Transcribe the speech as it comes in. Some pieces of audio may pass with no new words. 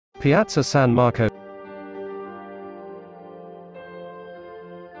Piazza San Marco.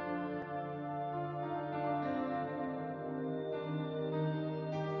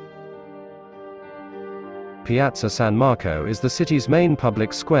 Piazza San Marco is the city's main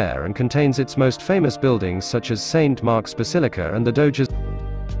public square and contains its most famous buildings such as St. Mark's Basilica and the Doge's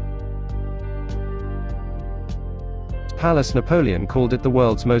Palace. Napoleon called it the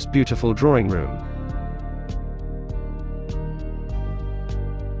world's most beautiful drawing room.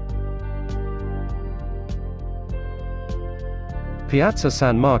 Piazza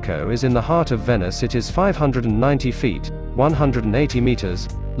San Marco is in the heart of Venice. It is 590 feet, 180 meters,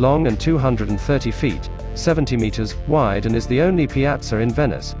 long and 230 feet, 70 meters, wide, and is the only piazza in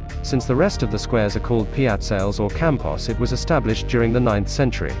Venice. Since the rest of the squares are called piazzales or campos, it was established during the 9th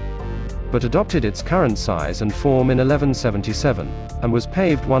century, but adopted its current size and form in 1177, and was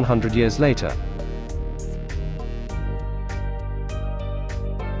paved 100 years later.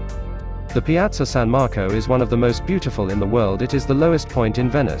 The Piazza San Marco is one of the most beautiful in the world. It is the lowest point in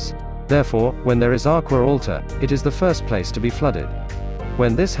Venice. Therefore, when there is aqua alta, it is the first place to be flooded.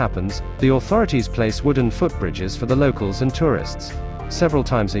 When this happens, the authorities place wooden footbridges for the locals and tourists. Several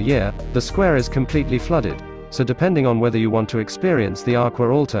times a year, the square is completely flooded, so depending on whether you want to experience the aqua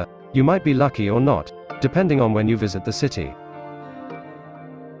alta, you might be lucky or not, depending on when you visit the city.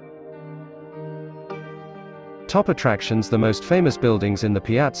 Top attractions. The most famous buildings in the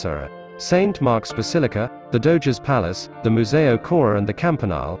piazza are St. Mark's Basilica, the Doge's Palace, the Museo Cora and the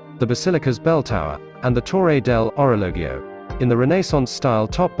Campanile, the Basilica's bell tower, and the Torre del Orologio. In the Renaissance-style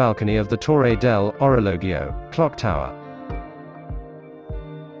top balcony of the Torre del Orologio, clock tower.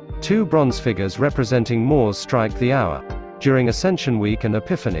 Two bronze figures representing Moors strike the hour. During Ascension Week and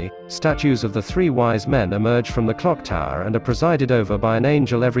Epiphany, statues of the three wise men emerge from the clock tower and are presided over by an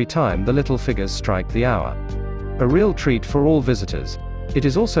angel every time the little figures strike the hour. A real treat for all visitors. It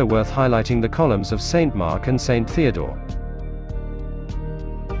is also worth highlighting the columns of St. Mark and St. Theodore.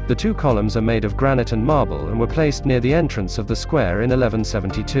 The two columns are made of granite and marble and were placed near the entrance of the square in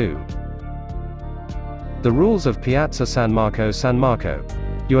 1172. The rules of Piazza San Marco. San Marco.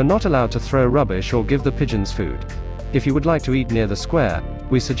 You are not allowed to throw rubbish or give the pigeons food. If you would like to eat near the square,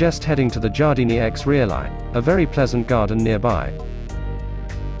 we suggest heading to the Giardini ex Reali, a very pleasant garden nearby.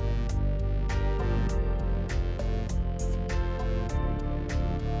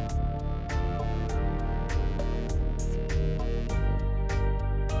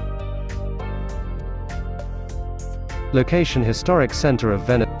 Location: Historic Center of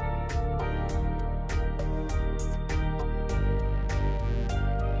Venice.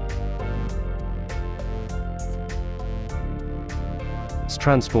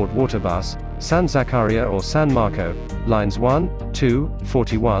 Transport: water bus, San Zaccaria or San Marco, lines 1, 2,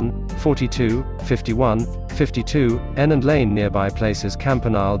 41, 42, 51, 52, N and lane. Nearby places: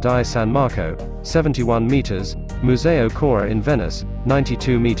 Campanile di San Marco, 71 meters, Museo Cora in Venice,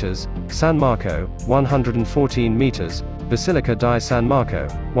 92 meters, San Marco, 114 meters, Basilica di San Marco,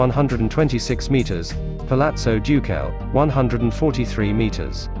 126 meters, Palazzo Ducale, 143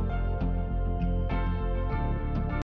 meters.